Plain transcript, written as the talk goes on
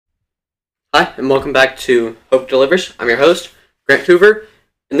Hi, and welcome back to Hope Delivers. I'm your host, Grant Hoover,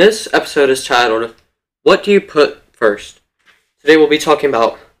 and this episode is titled, What Do You Put First? Today we'll be talking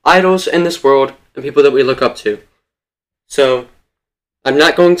about idols in this world and people that we look up to. So, I'm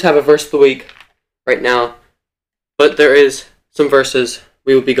not going to have a verse of the week right now, but there is some verses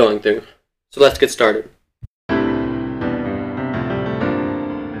we will be going through. So let's get started.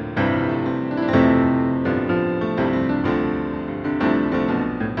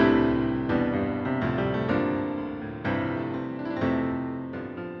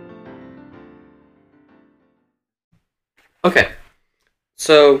 Okay,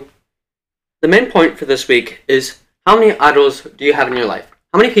 so the main point for this week is how many idols do you have in your life?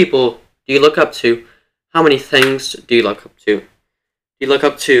 How many people do you look up to? How many things do you look up to? Do you look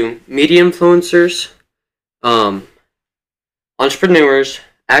up to media influencers, entrepreneurs,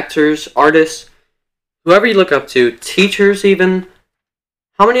 actors, artists, whoever you look up to, teachers even?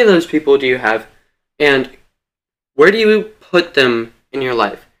 How many of those people do you have? And where do you put them in your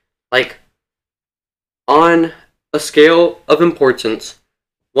life? Like, on a scale of importance,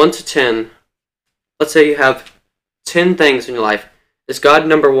 1 to 10, let's say you have 10 things in your life. Is God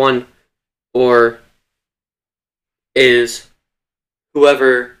number one, or is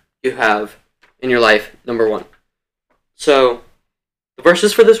whoever you have in your life number one? So, the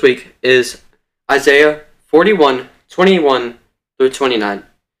verses for this week is Isaiah 41:21 through 29.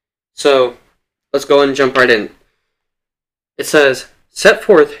 So, let's go and jump right in. It says, "Set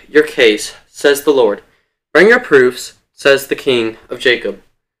forth your case, says the Lord. Bring your proofs, says the King of Jacob.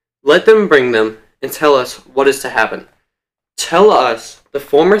 Let them bring them and tell us what is to happen. Tell us the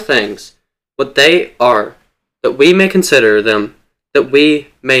former things, what they are, that we may consider them, that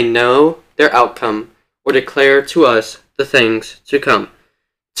we may know their outcome, or declare to us the things to come.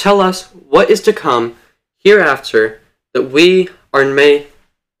 Tell us what is to come hereafter, that we may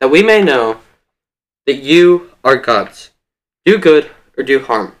know that you are gods. Do good or do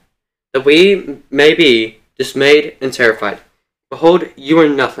harm, that we may be dismayed and terrified. Behold, you are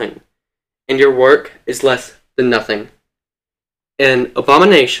nothing, and your work is less than nothing. An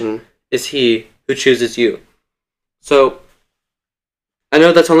abomination is he who chooses you." So, I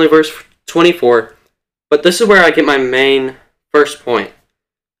know that's only verse 24, but this is where I get my main first point.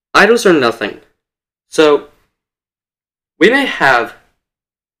 Idols are nothing. So, we may have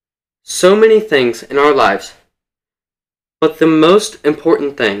so many things in our lives, but the most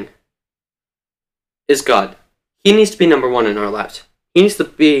important thing is God. He needs to be number one in our lives. He needs to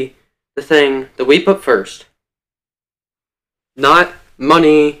be the thing that we put first. Not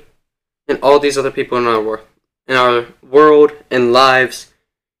money and all these other people in our world and lives,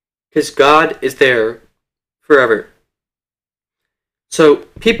 because God is there forever. So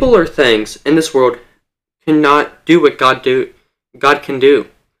people or things in this world cannot do what God can do.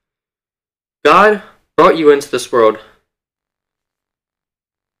 God brought you into this world,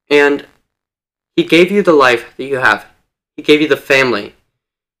 and He gave you the life that you have. He gave you the family.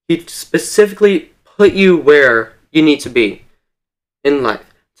 He specifically put you where you need to be in life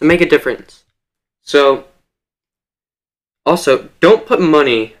to make a difference. So, also, don't put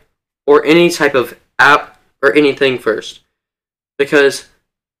money or any type of app or anything first, because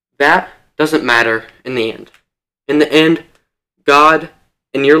that doesn't matter in the end. In the end, God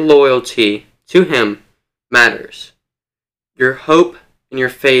and your loyalty to Him matters. Your hope and your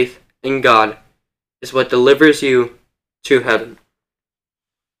faith in God is what delivers you to heaven.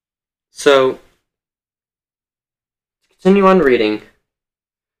 So, continue on reading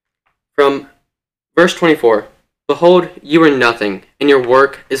from verse 24. "Behold, you are nothing, and your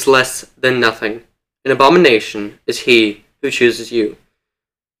work is less than nothing. An abomination is he who chooses you.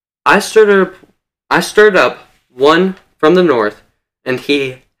 I stirred up one from the north, and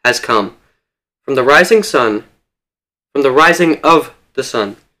he has come. From the rising of the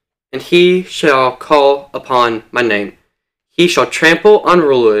sun, and he shall call upon my name. He shall trample on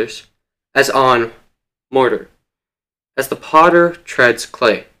rulers as on mortar, as the potter treads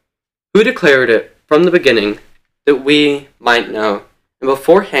clay. Who declared it from the beginning, that we might know, and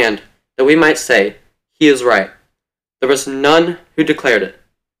beforehand that we might say, He is right. There was none who declared it,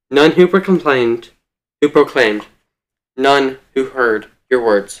 none who proclaimed, none who heard your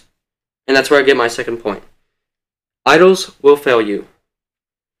words." And that's where I get my second point. Idols will fail you.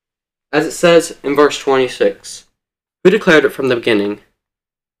 As it says in verse 26, "Who declared it from the beginning,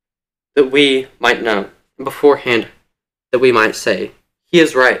 that we might know, and beforehand that we might say, He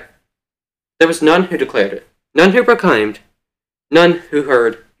is right. There was none who declared it, none who proclaimed, none who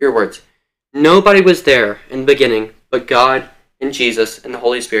heard your words." Nobody was there in the beginning but God and Jesus and the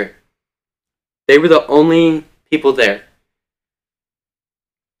Holy Spirit. They were the only people there.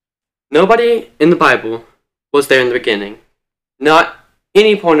 Nobody in the Bible was there in the beginning. Not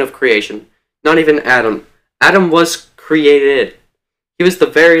any point of creation. Not even Adam. Adam was created. He was the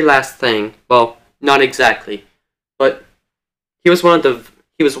very last thing. Well, not exactly, but he was one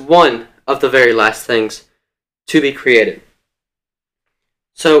of the very last things to be created.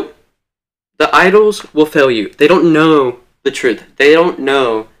 So the idols will fail you. They don't know the truth. They don't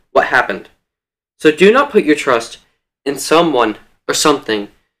know what happened. So do not put your trust in someone or something.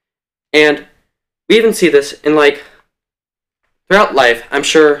 And we even see this in throughout life. I'm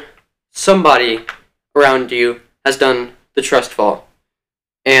sure somebody around you has done the trust fall.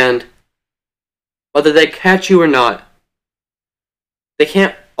 And whether they catch you or not, they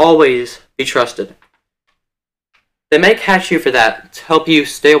can't always be trusted. They may catch you for that to help you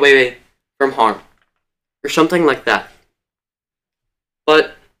stay away from harm or something like that.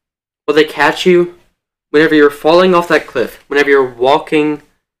 But will they catch you whenever you're falling off that cliff, whenever you're walking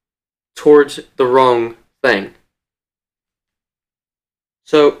towards the wrong thing?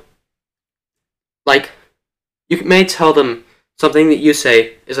 So, you may tell them something that you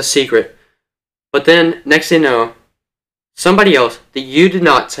say is a secret, but then next thing you know, somebody else that you did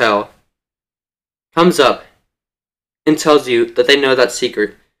not tell comes up and tells you that they know that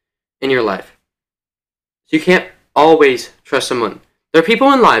secret in your life. So you can't always trust someone. There are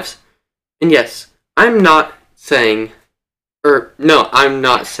people in lives, and yes, I'm not saying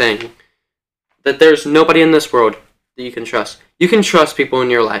that there's nobody in this world that you can trust. You can trust people in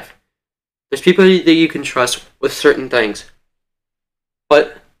your life. There's people that you can trust with certain things.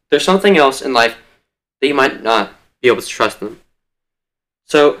 But there's something else in life that you might not be able to trust them.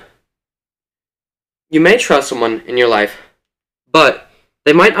 So, you may trust someone in your life, but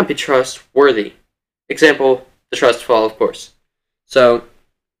they might not be trustworthy. Example, the trust fall, of course. So,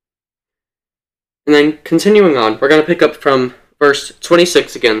 and then continuing on, we're going to pick up from verse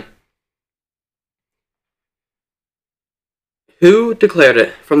 26 again. Who declared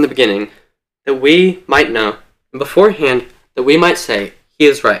it from the beginning, that we might know, and beforehand that we might say, He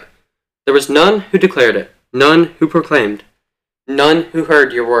is right. There was none who declared it, none who proclaimed, none who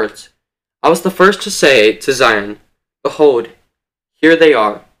heard your words. I was the first to say to Zion, Behold, here they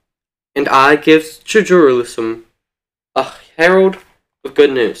are, and I give to Jerusalem a herald with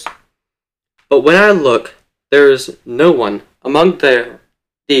good news. But when I look, there is no one among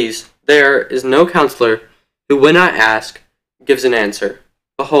these, there is no counselor who, when I ask, gives an answer.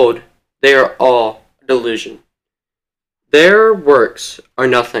 Behold, they are all a delusion. Their works are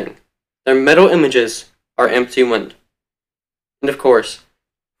nothing. Their metal images are empty wind. And of course,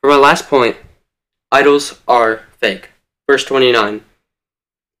 for my last point, idols are fake. Verse 29.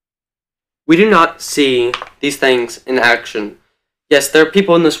 We do not see these things in action. Yes, there are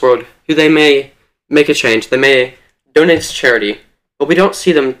people in this world who they may make a change. They may donate to charity, but we don't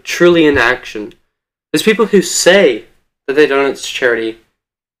see them truly in action. There's people who say that they donate to charity,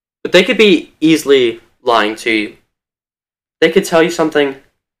 but they could be easily lying to you. They could tell you something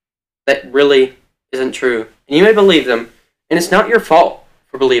that really isn't true, and you may believe them, and it's not your fault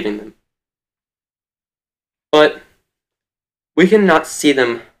for believing them. But we cannot see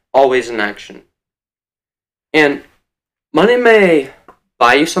them always in action. And money may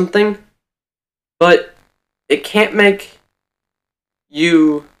buy you something, but it can't make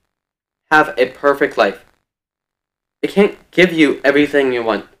you have a perfect life. It can't give you everything you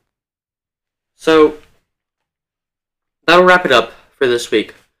want. So, that'll wrap it up for this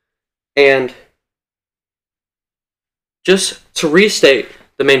week. And just to restate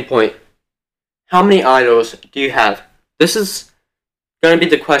the main point, how many idols do you have? This is going to be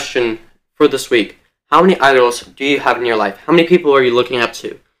the question for this week. How many idols do you have in your life? How many people are you looking up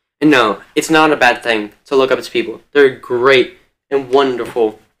to? And no, it's not a bad thing to look up to people. They're great and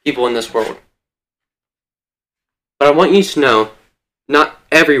wonderful people in this world. But I want you to know, not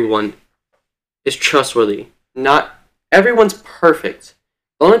everyone is trustworthy. Not everyone's perfect.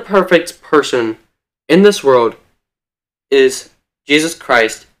 The only perfect person in this world is Jesus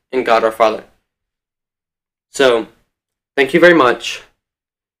Christ and God our Father. So, thank you very much,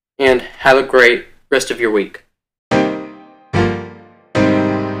 and have a great rest of your week.